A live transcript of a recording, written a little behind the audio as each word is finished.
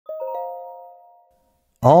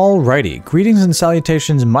Alrighty, greetings and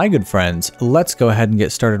salutations, my good friends. Let's go ahead and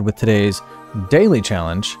get started with today's daily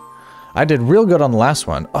challenge. I did real good on the last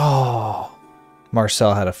one. Oh,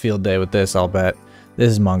 Marcel had a field day with this, I'll bet.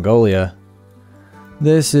 This is Mongolia.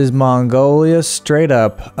 This is Mongolia straight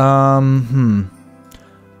up. The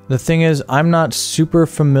thing is, I'm not super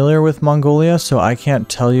familiar with Mongolia, so I can't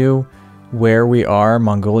tell you where we are.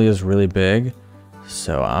 Mongolia is really big,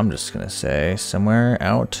 so I'm just gonna say somewhere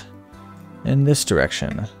out in this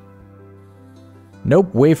direction.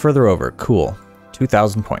 Nope, way further over. Cool.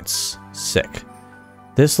 2,000 points. Sick.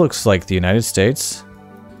 This looks like the United States.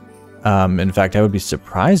 In fact, I would be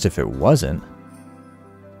surprised if it wasn't.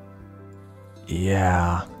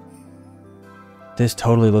 Yeah. This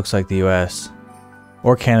totally looks like the US.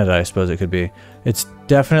 Or Canada, I suppose it could be. It's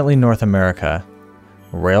definitely North America.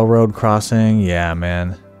 Railroad crossing, yeah,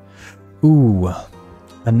 man. Ooh,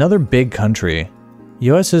 another big country.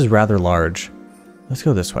 US is rather large. Let's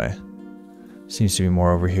go this way. Seems to be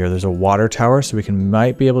more over here. There's a water tower, so we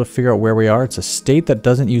might be able to figure out where we are. It's a state that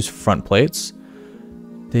doesn't use front plates.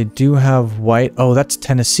 They do have white. Oh, that's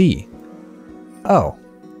Tennessee. Oh.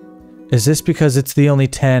 Is this because it's the only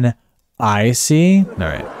 10 I see? All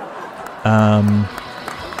right.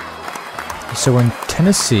 So in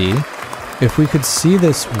Tennessee, if we could see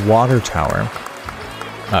this water tower.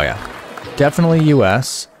 Oh yeah. Definitely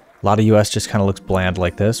US. A lot of US just kind of looks bland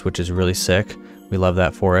like this, which is really sick. We love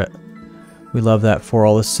that for it. We love that for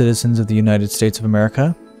all the citizens of the United States of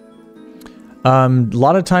America. A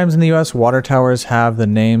lot of times in the US, water towers have the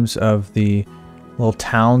names of the little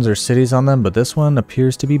towns or cities on them, but this one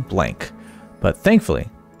appears to be blank. But thankfully,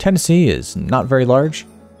 Tennessee is not very large.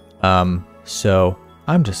 So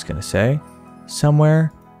I'm just gonna say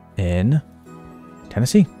somewhere in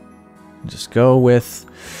Tennessee. Just go with,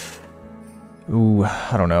 ooh,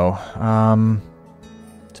 I don't know.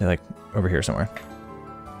 Say like over here somewhere.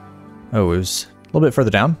 Oh, it was a little bit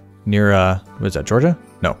further down near, what is that, Georgia?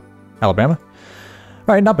 No, Alabama.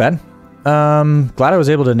 All right, not bad. Glad I was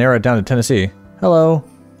able to narrow it down to Tennessee. Hello.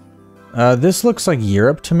 This looks like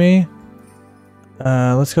Europe to me.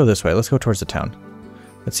 Let's go this way. Let's go towards the town.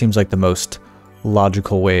 That seems like the most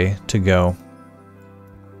logical way to go.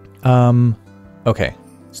 Okay.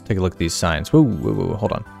 Let's take a look at these signs. Whoa, whoa, whoa,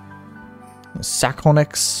 hold on.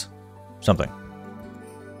 Sakonix something.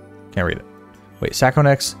 Can't read it. Wait,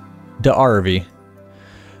 Sakonix de Arvi.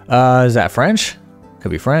 Is that French?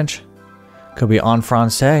 Could be French. Could be en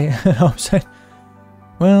français. You know what I'm saying?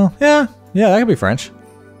 Well, yeah, that could be French.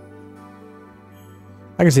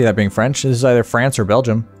 I can see that being French. This is either France or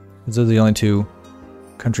Belgium. Those are the only two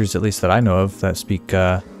countries, at least that I know of, that speak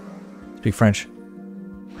French.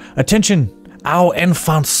 Attention! Aux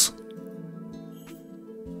enfants!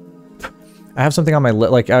 I have something on my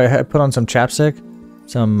lip, like I put on some chapstick,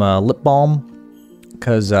 some lip balm,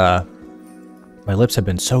 because my lips have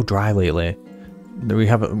been so dry lately. We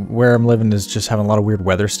have where I'm living is just having a lot of weird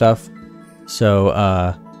weather stuff, so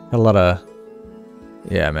got a lot of,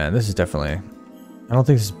 yeah, man, this is definitely, I don't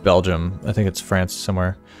think this is Belgium. I think it's France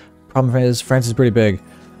somewhere. Problem is France is pretty big,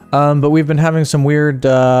 but we've been having some weird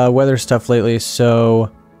weather stuff lately,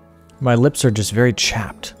 so my lips are just very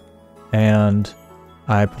chapped, and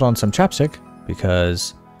I put on some chapstick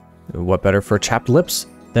because what better for chapped lips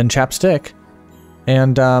than chapstick?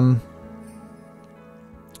 And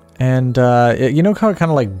you know how it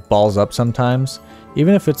kind of like balls up sometimes,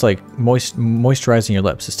 even if it's like moisturizing your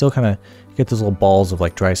lips, it still kind of get those little balls of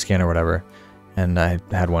like dry skin or whatever. And I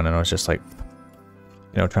had one, and I was just like,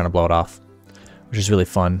 you know, trying to blow it off, which is really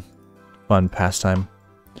fun pastime.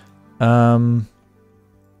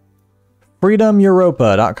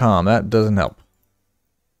 FreedomEuropa.com. That doesn't help.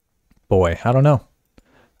 Boy, I don't know.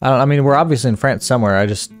 I mean, we're obviously in France somewhere. I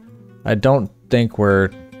don't think we're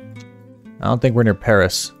near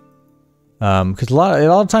Paris. Because a lot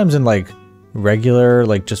of times in like regular,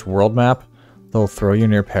 like just world map, they'll throw you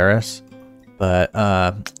near Paris. But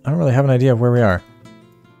I don't really have an idea of where we are.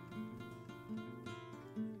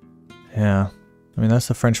 Yeah, I mean, that's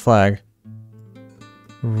the French flag.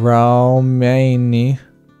 Romania. I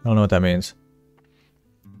don't know what that means.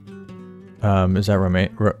 Is that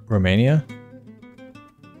Romania?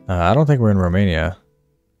 I don't think we're in Romania.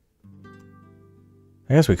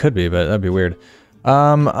 I guess we could be, but that'd be weird.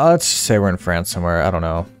 Let's say we're in France somewhere. I don't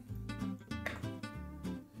know.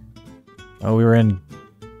 Oh, we were in...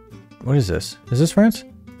 What is this? Is this France?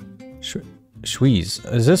 Schwyz.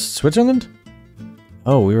 Is this Switzerland?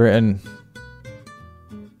 Oh, we were in...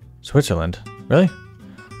 Switzerland. Really?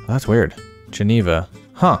 Oh, that's weird. Geneva.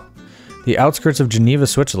 Huh. The outskirts of Geneva,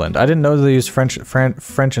 Switzerland. I didn't know they used French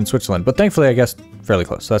in Switzerland, but thankfully, I guess, fairly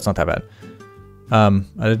close, so that's not that bad. I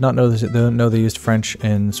did not know this. Know they used French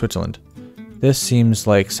in Switzerland. This seems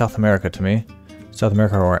like South America to me. South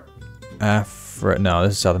America or no,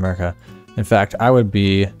 this is South America. In fact, I would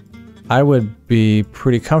be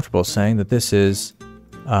pretty comfortable saying that this is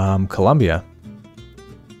Colombia.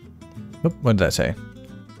 Oop, what did I say?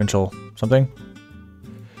 Provincial something?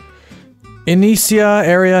 Inicia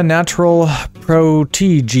area natural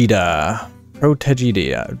protegida.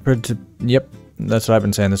 Yep, that's what I've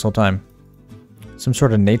been saying this whole time. Some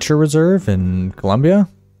sort of nature reserve in Colombia?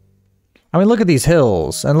 I mean, look at these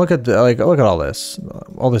hills and look at look at all this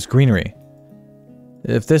greenery.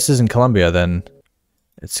 If this isn't Colombia, then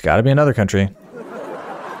it's got to be another country.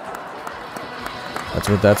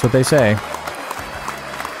 That's what they say.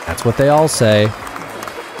 That's what they all say.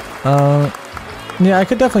 Yeah, I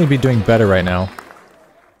could definitely be doing better right now.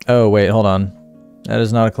 Oh wait, hold on. That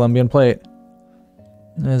is not a Colombian plate.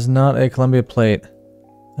 That is not a Colombia plate.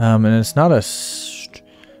 And it's not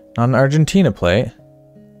an Argentina plate.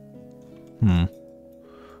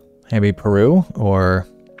 Maybe Peru or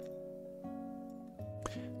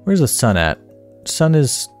where's the sun at? Sun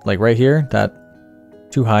is like right here. That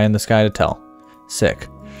too high in the sky to tell. Sick.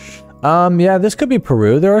 Yeah, this could be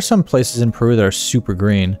Peru. There are some places in Peru that are super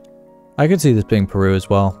green. I could see this being Peru as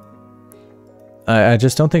well. I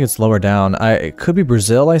just don't think it's lower down. It could be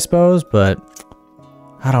Brazil, I suppose, but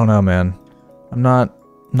I don't know, man. I'm not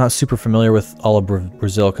super familiar with all of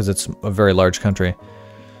Brazil because it's a very large country.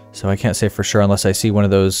 So I can't say for sure unless I see one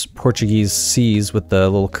of those Portuguese C's with the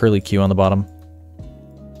little curly Q on the bottom.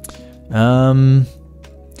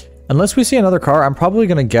 Unless we see another car, I'm probably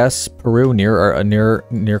gonna guess Peru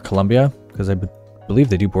near Colombia because I believe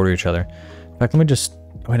they do border each other. In fact, let me just.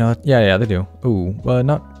 Wait, no, yeah, they do. Ooh,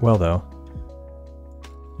 not well though.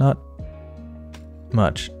 Not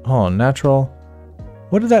much. Oh, natural.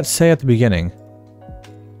 What did that say at the beginning?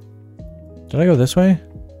 Did I go this way?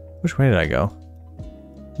 Which way did I go?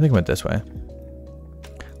 I think I went this way.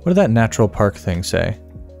 What did that natural park thing say?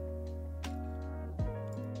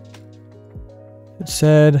 It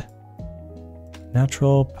said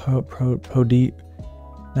natural protegida.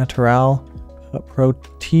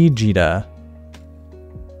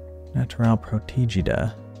 Natural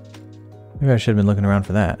protegida. Maybe I should have been looking around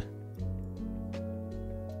for that.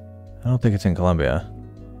 I don't think it's in Colombia.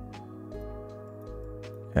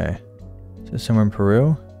 Okay. Is this somewhere in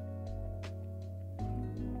Peru?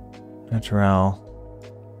 Natural.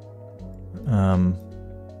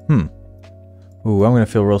 Ooh, I'm gonna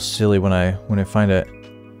feel real silly when I find it.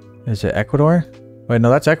 Is it Ecuador? Wait, no,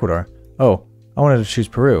 that's Ecuador. Oh, I wanted to choose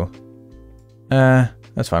Peru.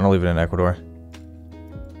 That's fine. I'll leave it in Ecuador.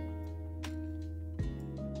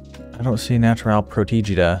 I don't see Natural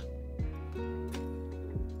Protegida.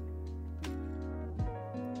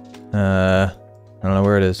 I don't know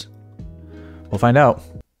where it is. We'll find out.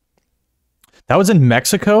 That was in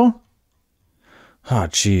Mexico? Oh,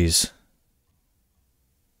 jeez.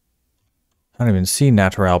 I don't even see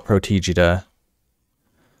Natural Protegida.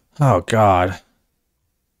 Oh, God.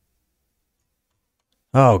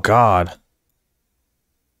 Oh, God.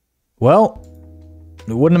 Well,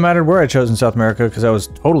 it wouldn't have mattered where I chose in South America because I was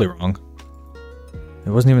totally wrong.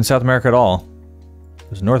 It wasn't even South America at all. It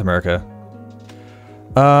was North America.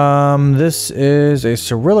 This is a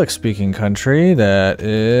Cyrillic-speaking country that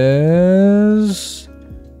is...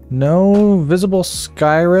 no visible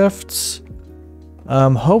sky rifts.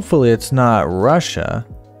 Hopefully it's not Russia.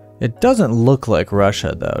 It doesn't look like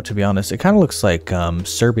Russia, though, to be honest. It kind of looks like,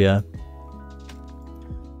 Serbia.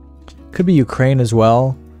 Could be Ukraine as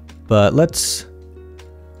well, but let's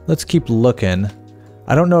keep looking.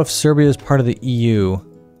 I don't know if Serbia is part of the EU.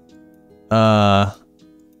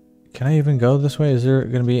 Can I even go this way? Is there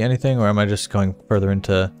going to be anything, or am I just going further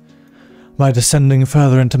into... am I descending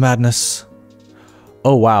further into madness?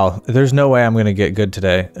 Oh, wow. There's no way I'm going to get good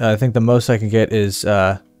today. I think the most I can get is,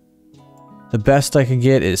 the best I can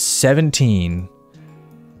get is 17.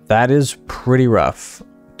 That is pretty rough,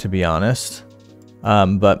 to be honest.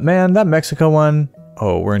 But man, that Mexico one...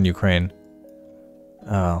 oh, we're in Ukraine.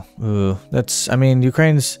 Oh, ooh. That's... I mean,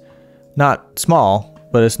 Ukraine's not small,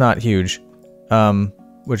 but it's not huge.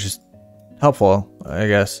 Which is helpful, I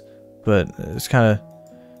guess. But it's kind of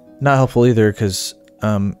not helpful either, because,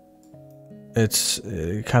 it's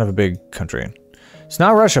kind of a big country. It's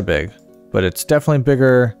not Russia big, but it's definitely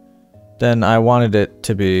bigger than I wanted it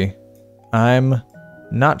to be. I'm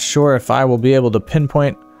not sure if I will be able to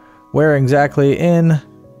pinpoint where exactly in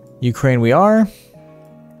Ukraine we are.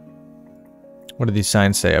 What do these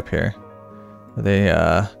signs say up here? Are they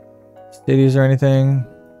cities or anything?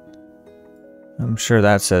 I'm sure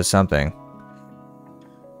that says something.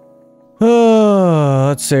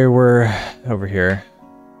 Let's let's say we're over here.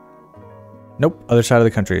 Nope, other side of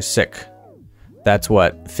the country. Sick. That's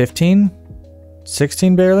what, 15?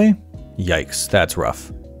 16 barely? Yikes, that's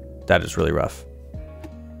rough. That is really rough.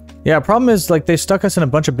 Yeah, problem is, like, they stuck us in a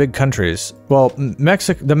bunch of big countries. Well,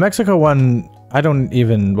 the Mexico one, I don't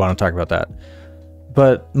even want to talk about that.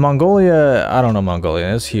 But Mongolia, I don't know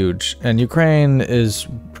Mongolia, it's huge. And Ukraine is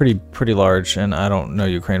pretty large, and I don't know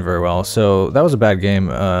Ukraine very well. So that was a bad game,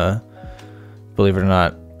 believe it or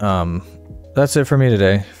not. That's it for me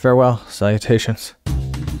today. Farewell, salutations.